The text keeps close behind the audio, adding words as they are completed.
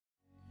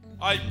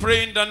I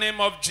pray in the name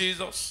of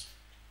Jesus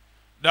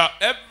that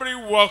every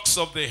works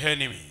of the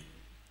enemy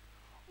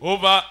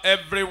over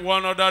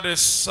everyone under the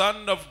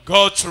Son of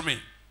God through me,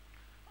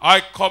 I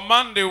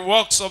command the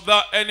works of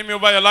that enemy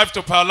over your life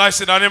to paralyze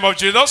in the name of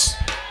Jesus.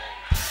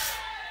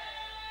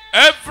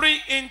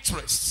 Every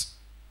interest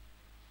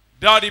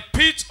that the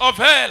pit of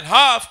hell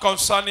have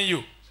concerning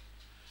you,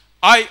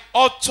 I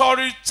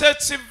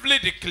authoritatively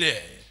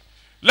declare,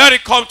 let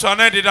it come to an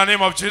end in the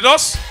name of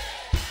Jesus.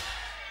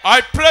 I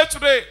pray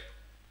today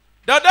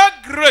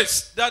that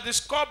grace that is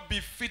called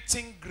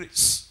befitting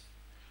grace,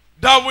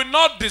 that will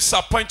not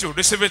disappoint you,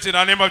 receive it in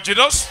the name of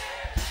Jesus.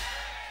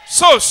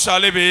 So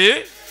shall it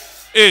be.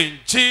 In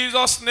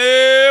Jesus'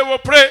 name we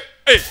pray.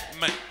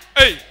 Amen.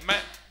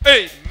 Amen.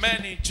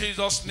 Amen. In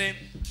Jesus' name.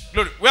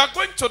 Glory. We are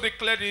going to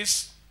declare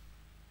this.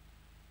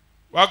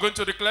 We are going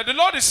to declare. The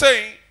Lord is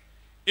saying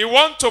He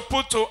wants to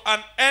put to an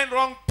end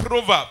wrong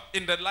proverb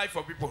in the life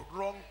of people.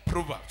 Wrong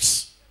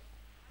proverbs.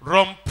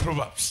 Wrong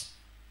proverbs.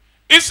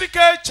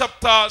 Ezekiel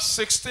chapter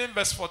 16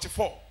 verse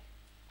 44.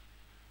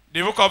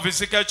 The book of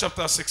Ezekiel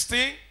chapter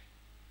 16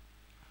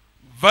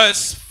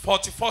 verse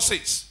 44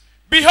 says,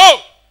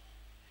 behold,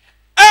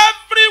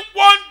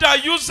 everyone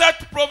that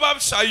useth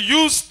proverbs shall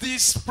use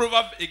this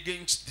proverb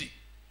against thee,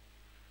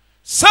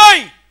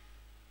 saying,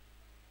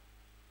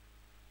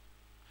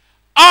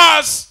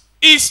 as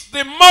is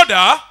the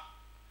mother,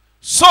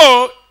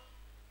 so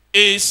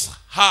is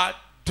her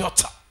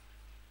daughter.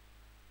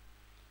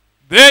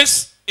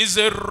 This is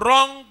a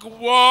wrong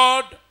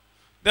word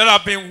that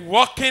have been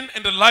working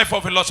in the life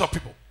of a lot of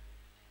people.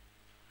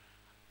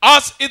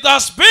 As it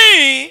has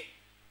been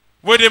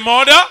with the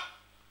mother,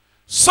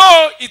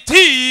 so it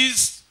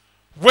is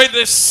with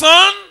the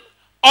son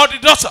or the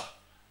daughter.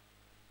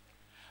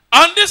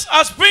 And this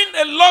has been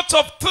a lot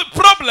of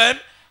problem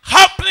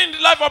happening in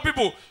the life of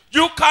people.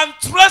 You can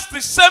trace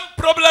the same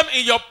problem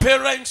in your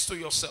parents to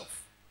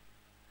yourself.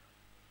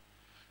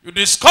 You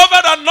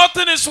discover that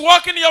nothing is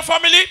working in your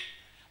family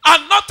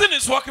and nothing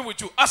is working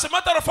with you. As a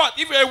matter of fact,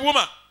 if you're a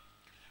woman,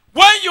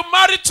 when you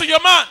married to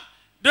your man,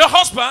 the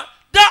husband,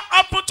 that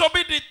happened to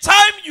be the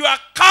time you are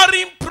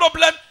carrying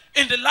problem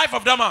in the life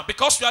of that man,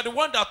 because you are the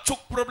one that took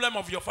problem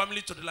of your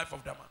family to the life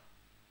of that man.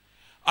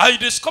 And you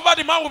discover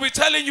the man will be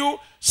telling you,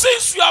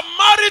 since you are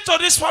married to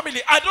this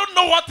family, I don't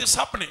know what is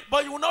happening.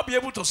 But you will not be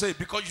able to say it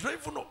because you don't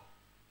even know.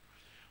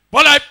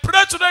 But I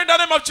pray today in the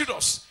name of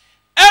Jesus,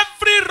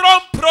 every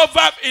wrong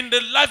proverb in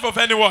the life of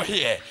anyone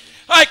here,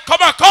 I come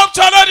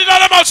to an end in the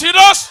name of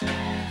Jesus.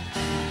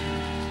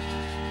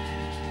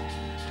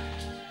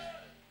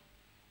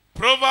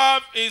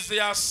 Proverb is the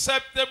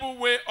acceptable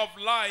way of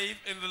life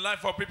in the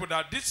life of people,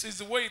 that this is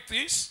the way it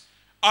is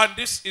and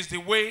this is the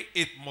way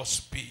it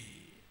must be.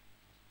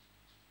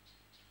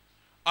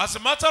 As a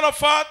matter of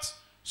fact,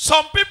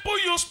 some people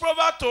use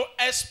proverb to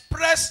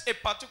express a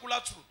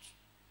particular truth.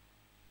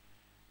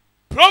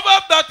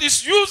 Proverb that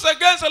is used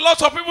against a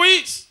lot of people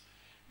is,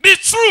 the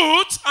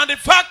truth and the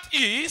fact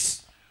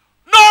is,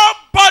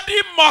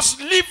 nobody must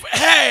lift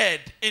head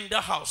in the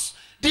house.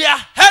 Their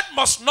head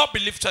must not be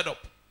lifted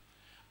up.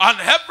 And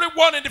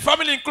everyone in the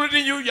family,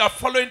 including you, you are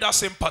following that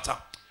same pattern.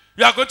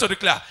 You are going to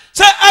declare.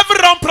 Say, every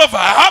wrong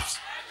proverb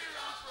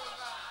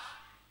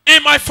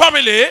in my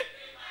family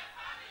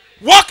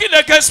working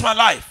against my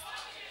life.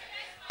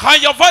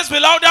 Can your voice be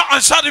louder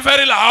and shout it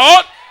very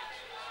loud?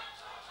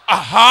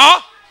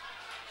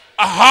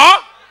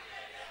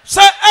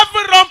 Say,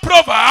 every wrong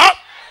proverb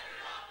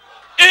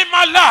in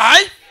my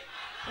life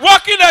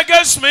working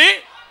against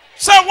me.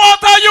 Say,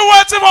 what are you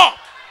waiting for?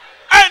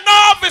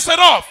 Enough is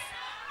enough.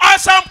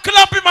 As I'm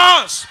clapping my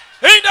hands,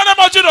 in the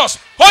name of Jesus,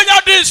 oh yeah,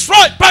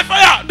 destroy by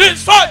fire,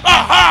 destroy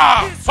by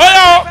fire.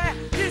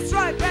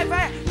 Destroy by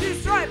fire,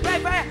 destroy by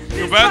fire.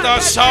 You better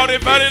shout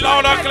it very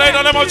loud and clear in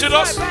the name of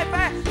Jesus.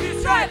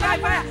 Destroy by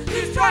fire,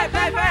 destroy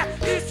by fire,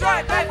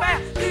 destroy by fire,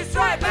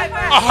 destroy by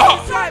fire,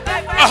 destroy by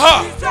fire,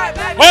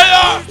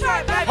 destroy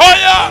by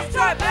fire.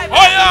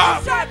 Oh yeah,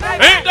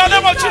 in the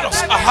name of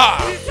Jesus.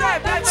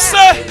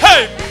 Say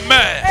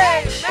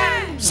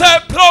amen. Say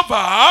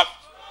proverb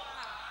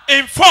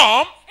in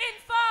form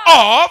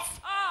of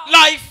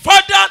like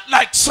father,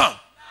 like son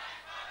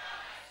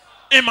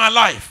in my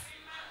life.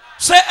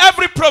 Say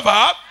every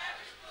proverb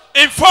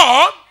in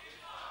form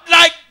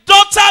like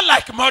daughter,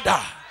 like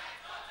mother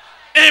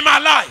in my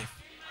life.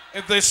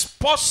 It is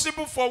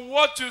possible for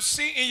what you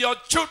see in your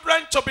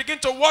children to begin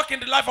to work in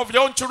the life of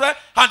your own children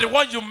and the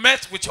one you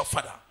met with your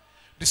father.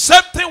 The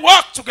same thing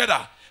work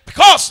together,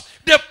 because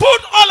they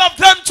put all of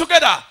them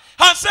together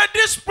and said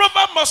this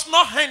proverb must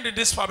not end in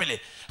this family.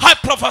 I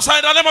prophesy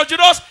in the name of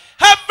Jesus,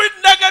 every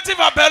negative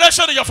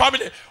aberration in your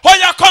family, oh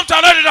yeah, come to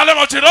an end in the name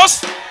of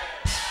Jesus.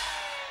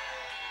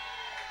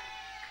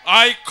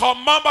 I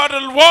command by the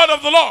word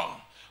of the Lord,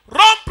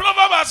 wrong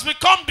proverb has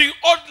become the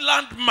old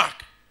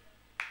landmark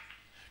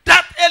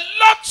that a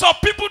lot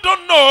of people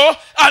don't know,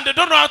 and they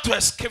don't know how to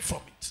escape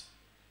from it.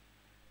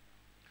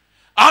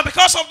 And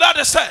because of that,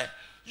 they said,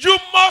 you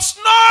must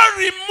not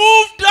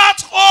remove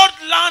that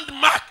old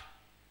landmark.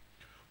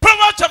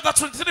 Proverbs chapter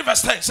 23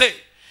 verse 10 say,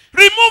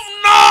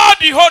 Remove not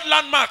the whole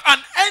landmark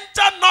and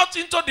enter not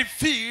into the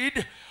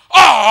field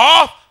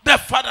of the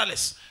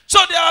fatherless. So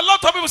there are a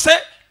lot of people say,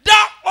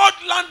 that old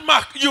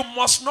landmark, you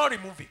must not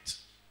remove it.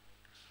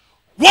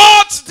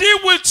 What deal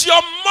with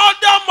your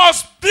mother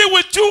must deal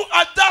with you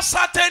at that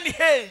certain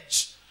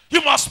age.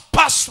 You must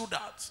pass through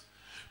that.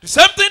 The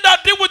same thing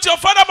that deal with your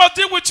father must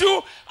deal with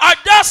you at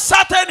that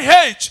certain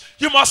age.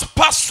 You must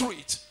pass through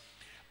it.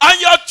 And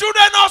your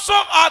children also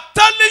are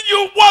telling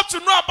you what to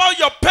know about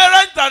your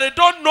parents that they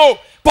don't know,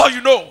 but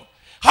you know.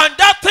 And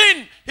that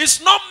thing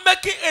is not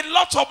making a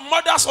lot of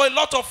mothers or a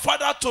lot of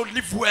fathers to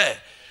live well.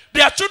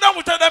 Their children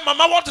will tell them,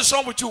 Mama, what is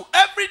wrong with you?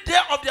 Every day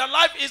of their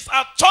life is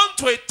turned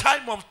to a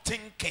time of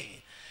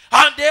thinking.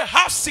 And they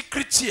have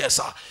secret tears.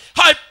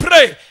 I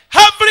pray,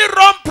 every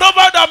wrong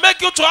proverb that make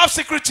you to have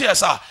secret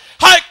tears, I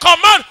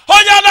command,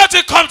 oh yeah, let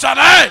it come to an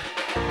end.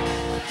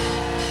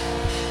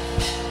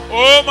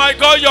 Oh my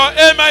God, your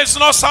amen is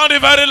not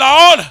sounding very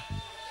loud.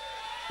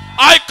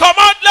 I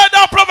command, let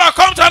that proverb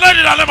come to an end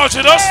in the name of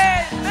Jesus.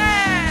 Amen.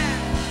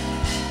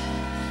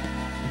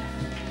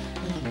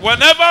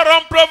 Whenever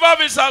wrong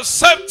proverb is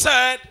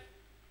accepted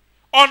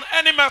on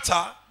any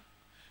matter,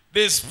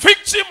 this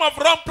victim of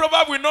wrong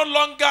proverb will no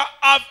longer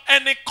have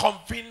any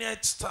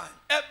convenient time.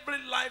 Every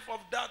life of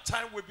that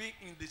time will be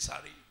in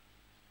disarray.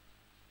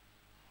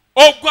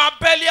 Ogun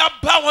abelia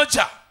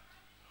bawanja,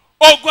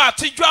 ogun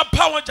atijwa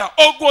bawanja,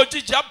 ogun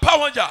ojija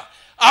bawanja.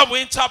 I will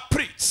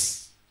interpret.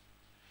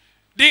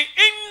 The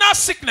inner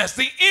sickness,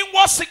 the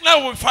inward sickness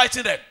will be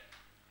fighting them.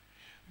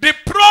 The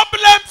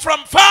problem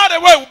from far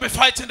away will be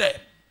fighting them.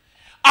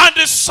 And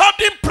the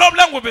sudden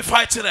problem will be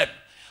fighting them.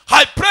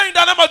 I pray in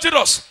the name of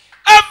Jesus.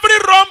 Every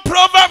wrong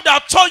proverb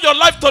that turn your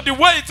life to the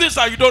way it is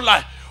that you don't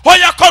like. Oh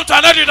yeah, come to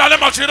an end in the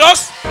name of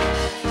Jesus.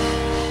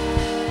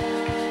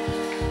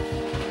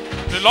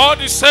 The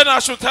Lord is saying I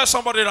should tell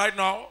somebody right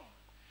now.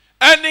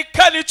 Any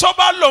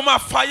Kenitoba Loma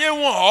Faye,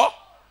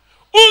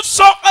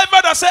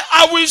 whosoever that say,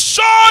 I will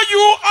show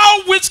you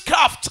how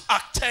witchcraft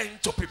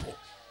attend to people.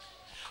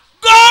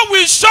 God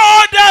will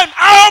show them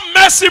how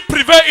mercy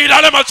prevails in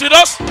the name of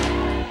Jesus.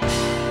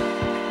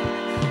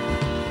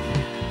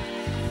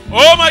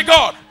 Oh my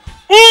God.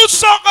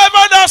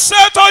 Whosoever that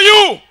said to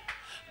you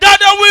that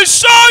they will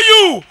show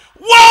you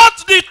what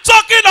the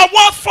talking of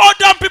what fall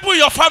down people in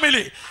your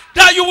family,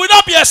 that you will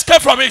not be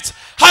escaped from it.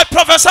 I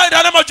prophesy in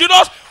the name of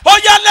Jesus. Oh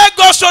yeah, let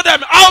God show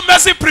them how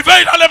mercy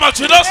prevails in the name of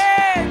Jesus.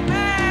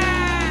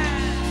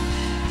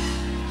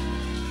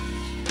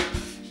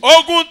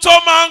 Ogun to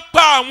man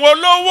pa àwọn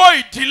olówó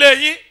ìdílé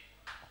yín.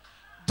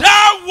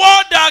 That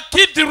word that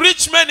keep the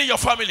rich men in your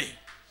family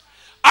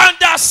and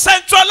that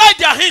centralize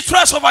their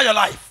interest over your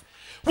life.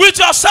 With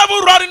yourself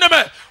running them.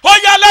 Oh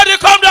yeah, let it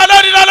come down,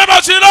 let it in the name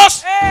of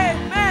Jesus.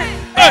 Amen.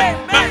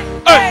 Amen.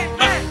 Amen.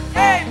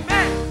 Amen.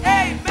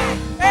 Amen.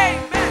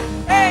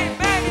 Amen.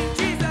 Amen. In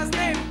Jesus'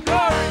 name.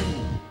 Glory.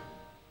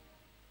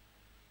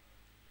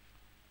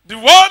 The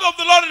word of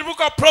the Lord in the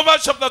book of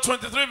Proverbs chapter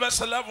 23 verse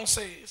 11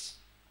 says.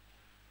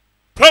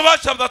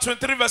 Proverbs chapter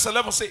 23 verse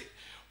 11 says.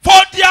 For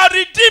their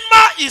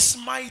Redeemer is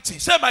mighty.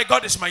 Say, my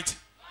God is mighty.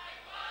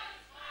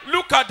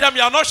 Look at them.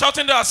 You are not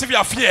shouting there as if you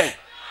are fear.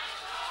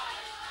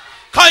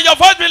 Can your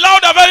voice be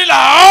louder, very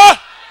loud?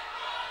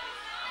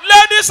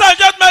 Ladies and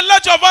gentlemen,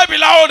 let your voice be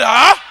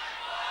louder.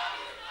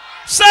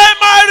 Say,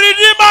 my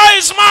Redeemer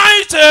is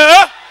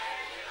mighty.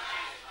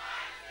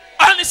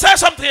 And he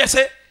says something here.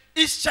 Say,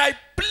 it shall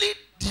plead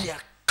their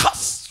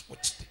cause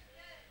with them.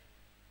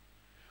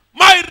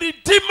 My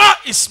Redeemer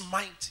is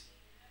mighty.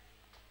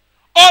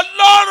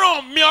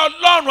 Ọlọ́run mi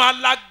Ọlọ́run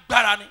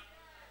alágbára ni.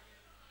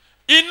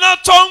 Iná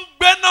tó ń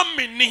gbéná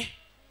mi ni.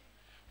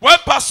 When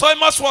Pastor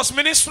Amos was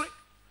ministering,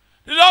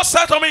 the Lord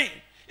said to me,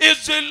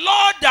 it's the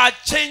Lord that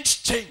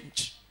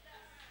change.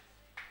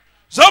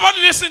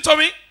 Somebody listen to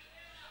me.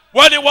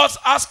 When he was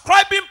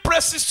ascribing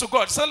praises to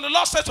God, so the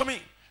Lord said to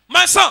me,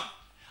 my son,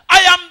 I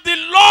am the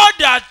Lord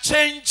that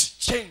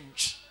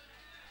change.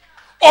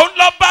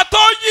 Ọlọ́ba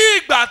tó yí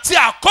ìgbà tí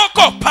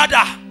àkókò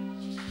padà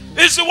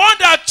is the one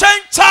that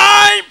changed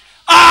time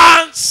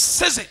and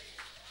season.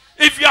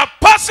 If you are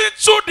passing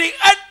through the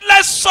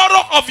endless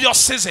sorrow of your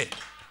season,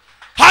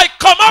 I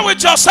come out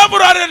with your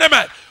several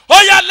elements.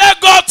 Oh yeah, let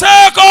God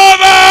take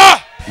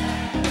over.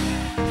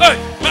 Amen.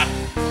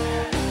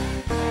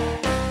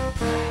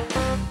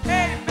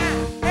 Amen.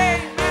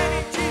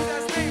 In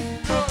Jesus'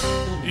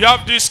 name. You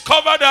have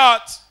discovered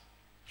that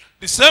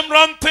the same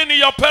wrong thing in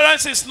your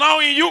parents is now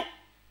in you.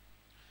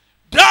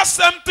 That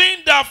same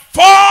thing that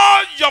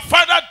for your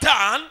father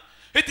done,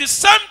 it is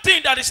the same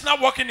thing that is now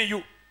working in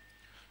you.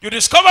 You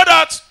discover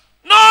that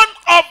none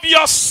of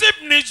your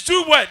siblings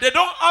do well. They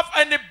don't have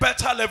any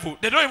better level.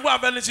 They don't even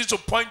have anything to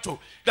point to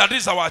that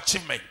this is our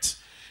achievement.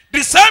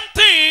 The same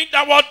thing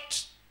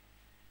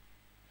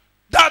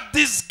that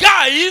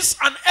disguise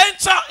and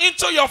enter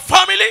into your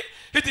family,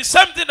 it is the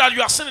same thing that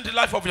you are seeing in the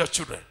life of your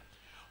children.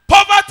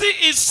 Poverty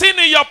is seen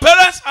in your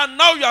parents, and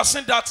now you are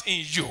seeing that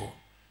in you.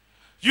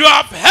 You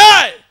have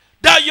heard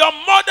that your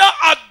mother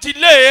had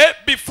delayed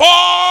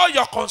before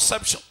your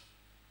conception.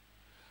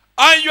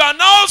 And you are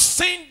now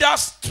seeing that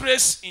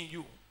stress in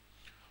you.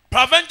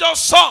 Peradventure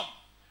some,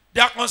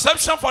 their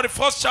conception for the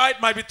first child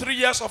might be 3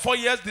 years or 4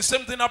 years. The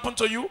same thing happened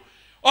to you.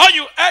 Or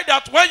you heard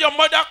that when your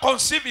mother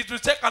conceived, it will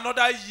take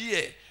another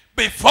year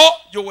before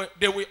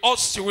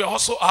she will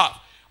also have.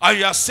 And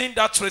you are seeing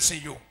that trace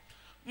in you.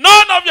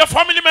 None of your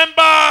family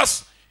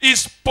members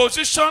is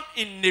positioned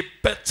in a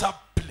better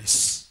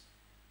place.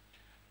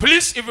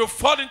 Please, if you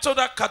fall into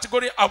that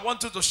category, I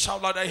want you to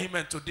shout louder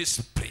amen to this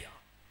prayer.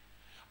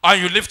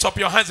 And you lift up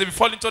your hands. If you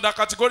fall into that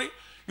category,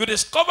 you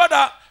discover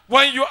that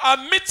when you are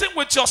meeting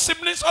with your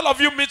siblings, all of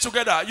you meet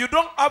together, you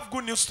don't have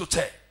good news to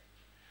tell.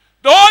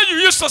 The all you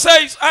used to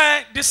say is,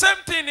 the same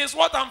thing is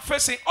what I'm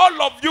facing.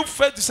 All of you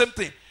face the same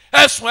thing.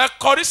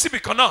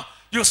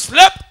 You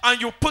slept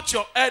and you put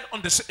your head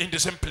in the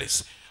same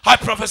place. I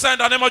prophesy in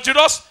the name of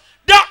Jesus.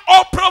 They are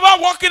all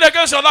probably working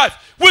against your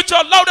life. With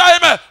your louder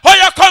amen. Oh,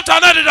 you come to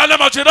an end in the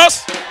name of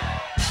Jesus.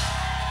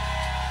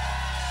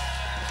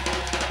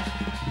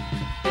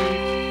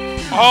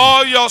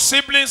 All your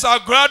siblings are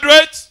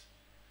graduates,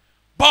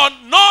 but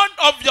none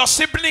of your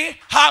siblings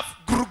have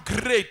good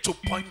grade to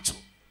point to.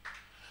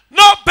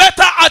 No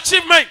better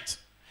achievement.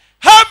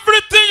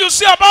 Everything you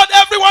see about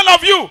every one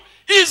of you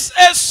is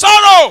a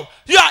sorrow.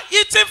 You are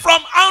eating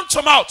from hand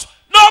to mouth.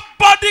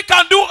 Nobody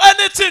can do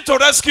anything to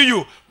rescue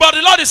you. But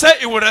the Lord is saying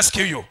He will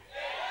rescue you.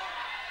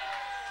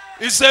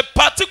 It's a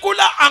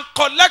particular and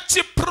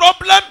collective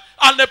problem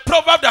and a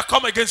proverb that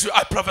come against you.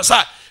 I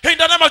prophesy in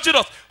the name of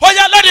Jesus. Oh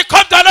yeah, let it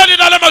come down in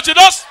the name of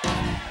Jesus.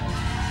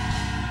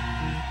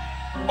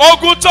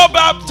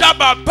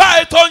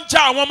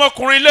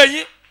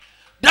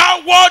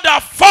 That word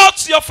that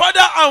fought your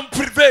father and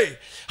prevailed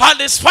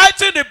and is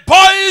fighting the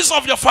boys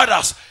of your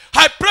fathers.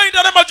 I pray in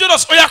the name of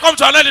Jesus. Oh yeah, come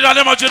to an end in the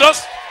name of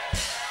Jesus.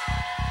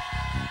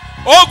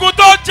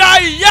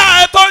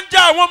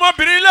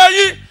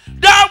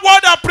 That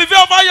word that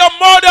prevails over your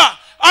mother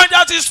and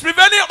that is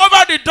prevailing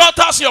over the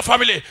daughters of your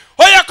family.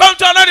 Oh yeah, come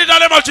to an end in the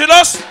name of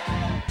Jesus.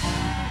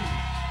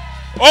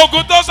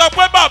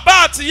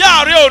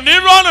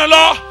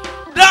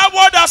 That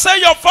word that says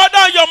your father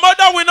and your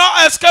mother will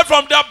not escape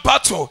from that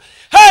battle.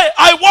 Hey,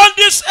 I want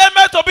this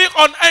amen to be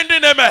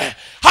unending amen.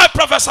 I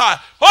prophesy.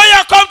 Oh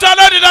yeah, come to an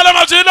end in the name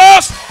of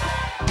Jesus.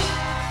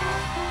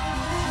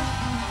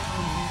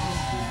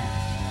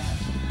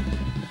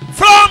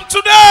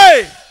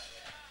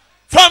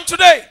 From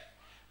today,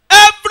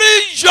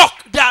 every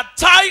yoke that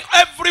tie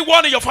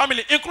everyone in your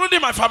family,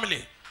 including my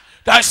family,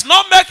 that is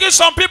not making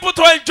some people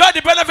to enjoy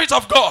the benefits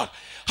of God.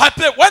 I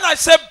pray when I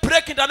say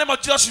break in the name of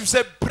Jesus, you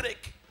say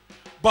break.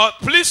 But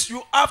please,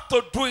 you have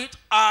to do it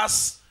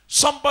as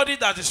somebody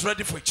that is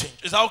ready for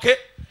change. Is that okay?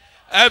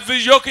 Every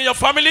yoke in your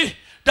family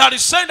that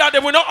is saying that they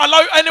will not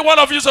allow any one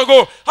of you to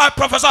go, I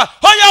prophesy.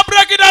 Oh yeah,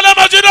 break in the name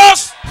of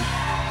Jesus.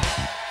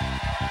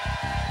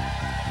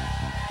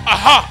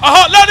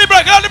 Let it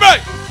break, let it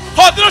break.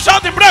 Continue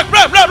shouting, break.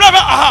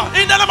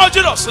 In the name of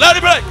Jesus, let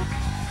it break.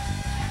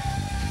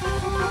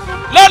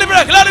 Let it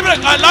break.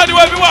 I like the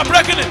way people are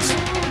breaking it.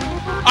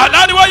 I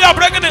like the way you are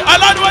breaking it. I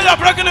like the way you are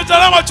breaking it in the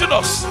name of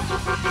Jesus.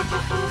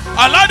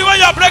 I like the way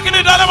you are breaking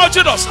it in the name of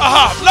Jesus.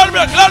 Let it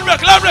break.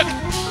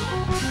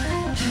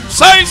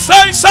 Say.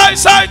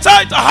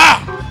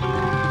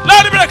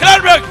 Let it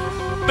break.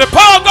 The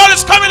power of God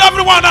is coming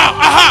everyone now.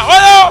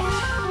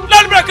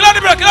 Let it break. Let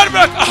it break. Let it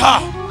break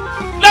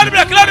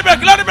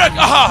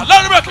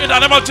in the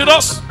name of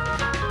Jesus.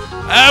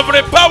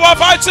 Every power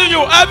fighting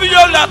you, every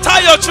yoke that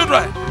tie your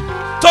children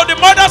to the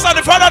mothers and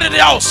the fathers in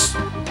the house.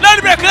 Let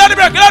it break. Let it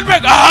break.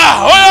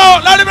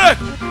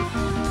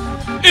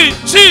 In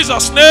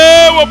Jesus'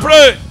 name we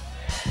pray.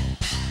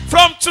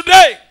 From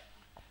today,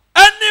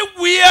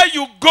 anywhere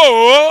you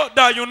go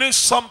that you need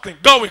something,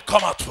 God will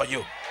come out for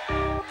you.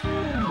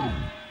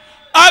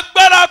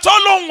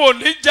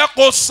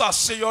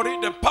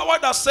 The power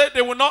that said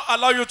they will not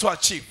allow you to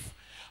achieve.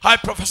 I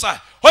prophesy.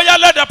 Oh yeah,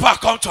 let the power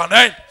come to an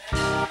end.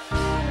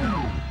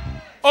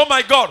 Oh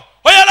my God.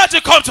 Oh yeah, let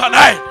it come to an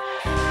end.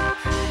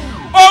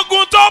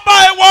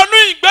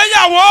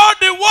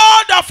 The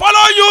word that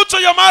follow you to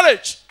your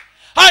marriage.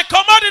 I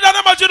command in the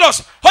name of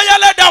Jesus. Oh yeah,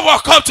 let that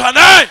word come to an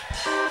end.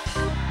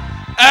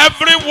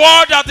 Every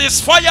word that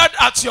is fired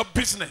at your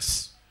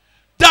business,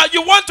 that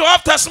you want to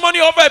have testimony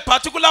over a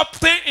particular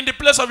thing in the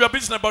place of your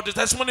business, but the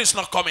testimony is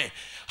not coming.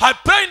 I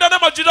pray in the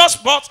name of Jesus,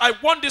 but I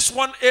want this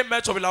one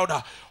amen to be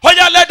louder. Oh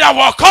yeah, let that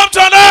word come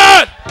to an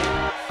end.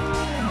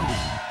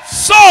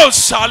 So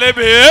shall it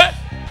be.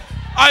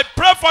 I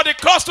pray for the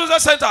Cross Tuesday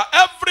Center.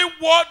 Every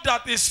word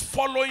that is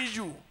following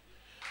you,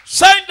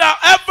 saying that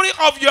every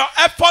of your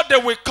effort they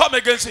will come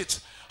against it.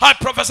 I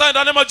prophesy in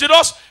the name of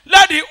Jesus.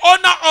 Let the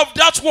owner of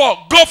that word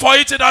go for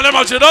it in the name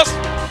of Jesus.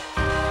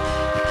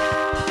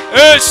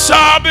 It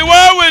shall be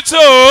well with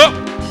you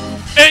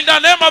in the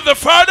name of the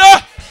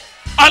Father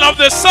and of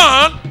the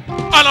Son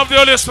and of the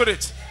Holy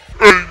Spirit.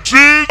 In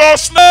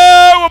Jesus'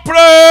 name we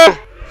pray.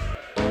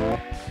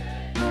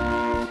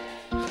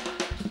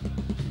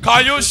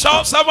 Can you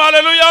shout some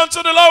hallelujah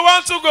unto the Lord?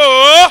 Want to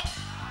go?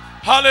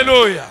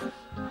 Hallelujah.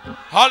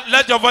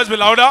 Let your voice be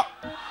louder.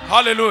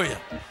 Hallelujah.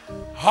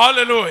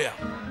 Hallelujah.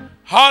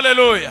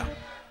 Hallelujah.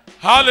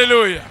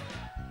 Hallelujah.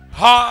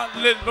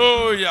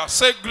 Hallelujah.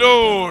 Say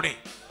glory.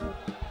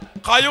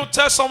 Can you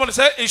tell somebody,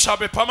 say, it shall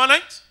be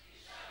permanent?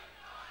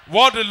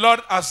 What the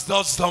Lord has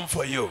just done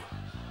for you,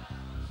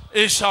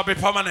 it shall be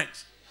permanent.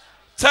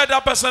 Tell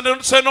that person,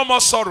 say no more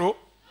sorrow,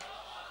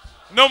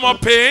 no more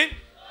pain,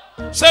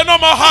 say no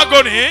more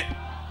agony.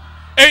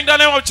 In the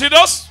name of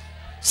Jesus,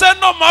 say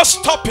no more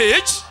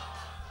stoppage.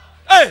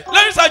 Hey,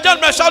 ladies and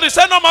gentlemen, shout it,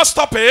 say no more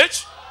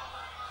stoppage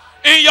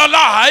in your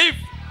life.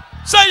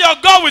 Say your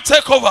God will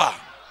take over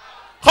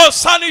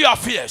concerning your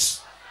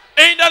fears.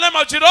 In the name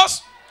of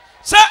Jesus,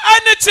 say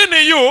anything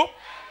in you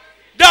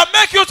that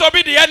make you to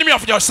be the enemy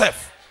of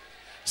yourself.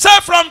 Say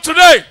from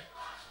today,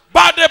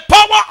 by the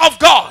power of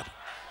God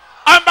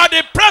and by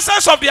the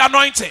presence of the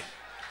anointing,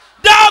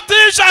 that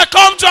thing shall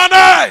come to an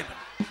end,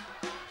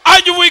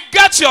 and you will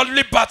get your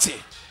liberty.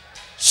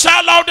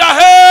 Shout louder,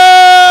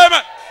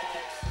 amen.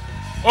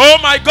 Oh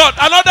my God,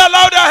 another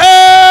louder,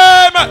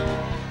 amen.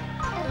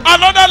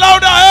 Another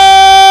louder,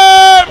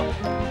 amen.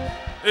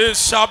 It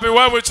shall be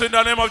well with you in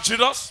the name of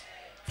Jesus.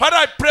 Father,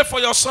 I pray for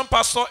your son,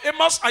 Pastor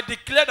Amos. I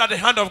declare that the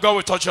hand of God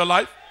will touch your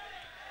life.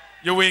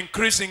 You will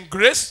increase in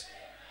grace,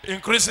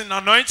 increase in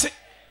anointing,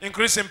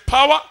 increase in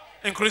power,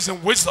 increase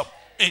in wisdom.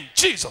 In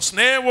Jesus'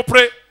 name we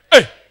pray.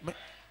 Amen.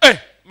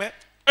 Amen.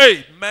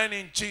 Amen.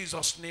 In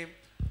Jesus' name.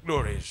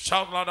 Glory.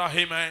 Shout louder.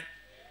 Amen.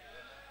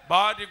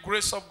 By the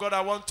grace of God,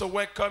 I want to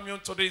welcome you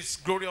to this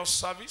glorious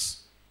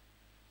service.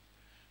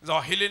 It's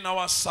our healing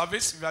hour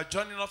service. If you are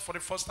joining us for the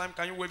first time,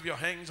 can you wave your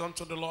hands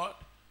unto the Lord?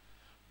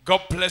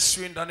 God bless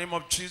you in the name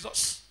of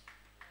Jesus.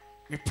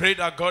 We pray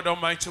that God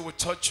Almighty will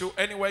touch you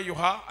anywhere you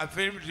are. I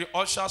think the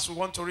ushers will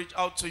want to reach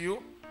out to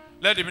you.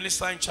 Let the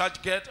minister in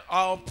charge get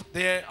out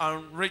there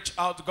and reach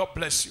out. God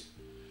bless you.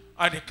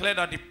 I declare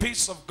that the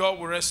peace of God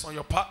will rest on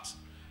your path,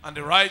 and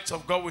the right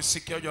of God will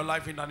secure your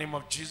life in the name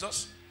of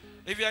Jesus.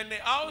 If you're in the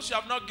house, you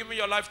have not given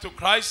your life to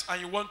Christ,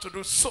 and you want to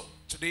do so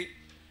today,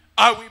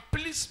 I will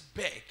please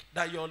beg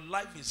that your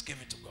life is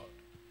given to God.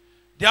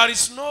 There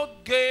is no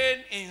gain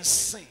in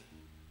sin.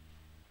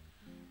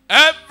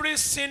 Every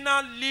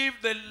sinner lives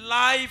the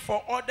life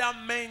for other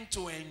men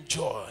to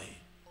enjoy.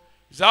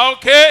 Is that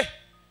okay?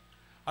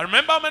 I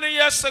remember many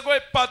years ago, a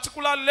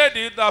particular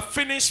lady that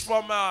finished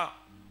from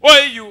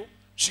OAU,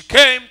 she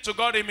came to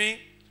God in me,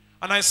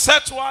 and I said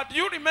to her, do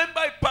you remember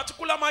a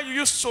particular man you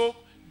used to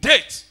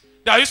date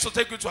that used to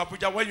take you to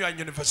Abuja when you were in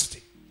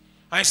university?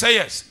 And I said,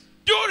 yes.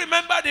 Do you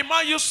remember the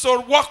man used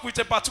to work with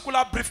a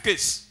particular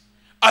briefcase?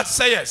 I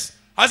said, yes.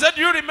 I said,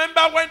 do you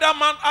remember when that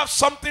man has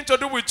something to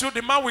do with you?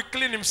 The man will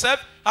clean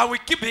himself and will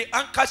keep the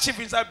handkerchief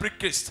inside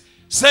briefcase.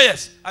 Say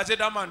yes. I said,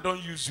 that man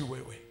don't use you way.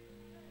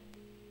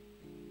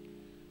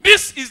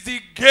 This is the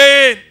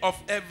gain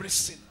of every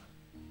sinner.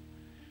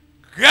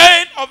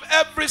 Gain of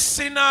every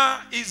sinner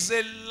is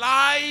a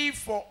life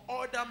for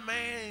other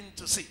men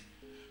to see.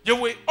 You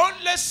will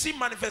only see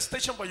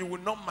manifestation, but you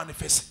will not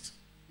manifest it.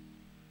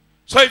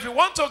 So if you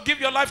want to give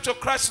your life to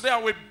Christ today, I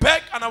will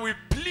beg and I will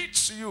plead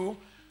to you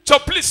to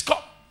please come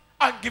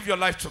and give your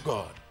life to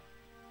God.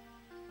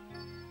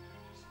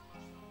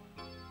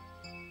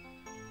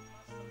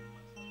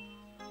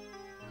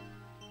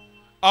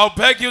 I'll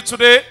beg you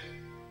today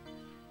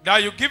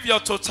that you give your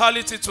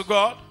totality to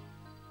God,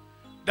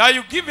 that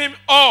you give him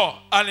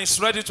all and he's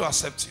ready to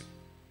accept you.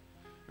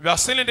 If you are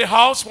still in the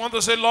house, want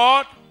to say,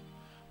 Lord,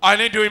 I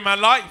need you in my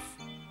life.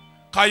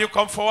 Can you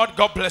come forward?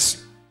 God bless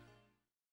you.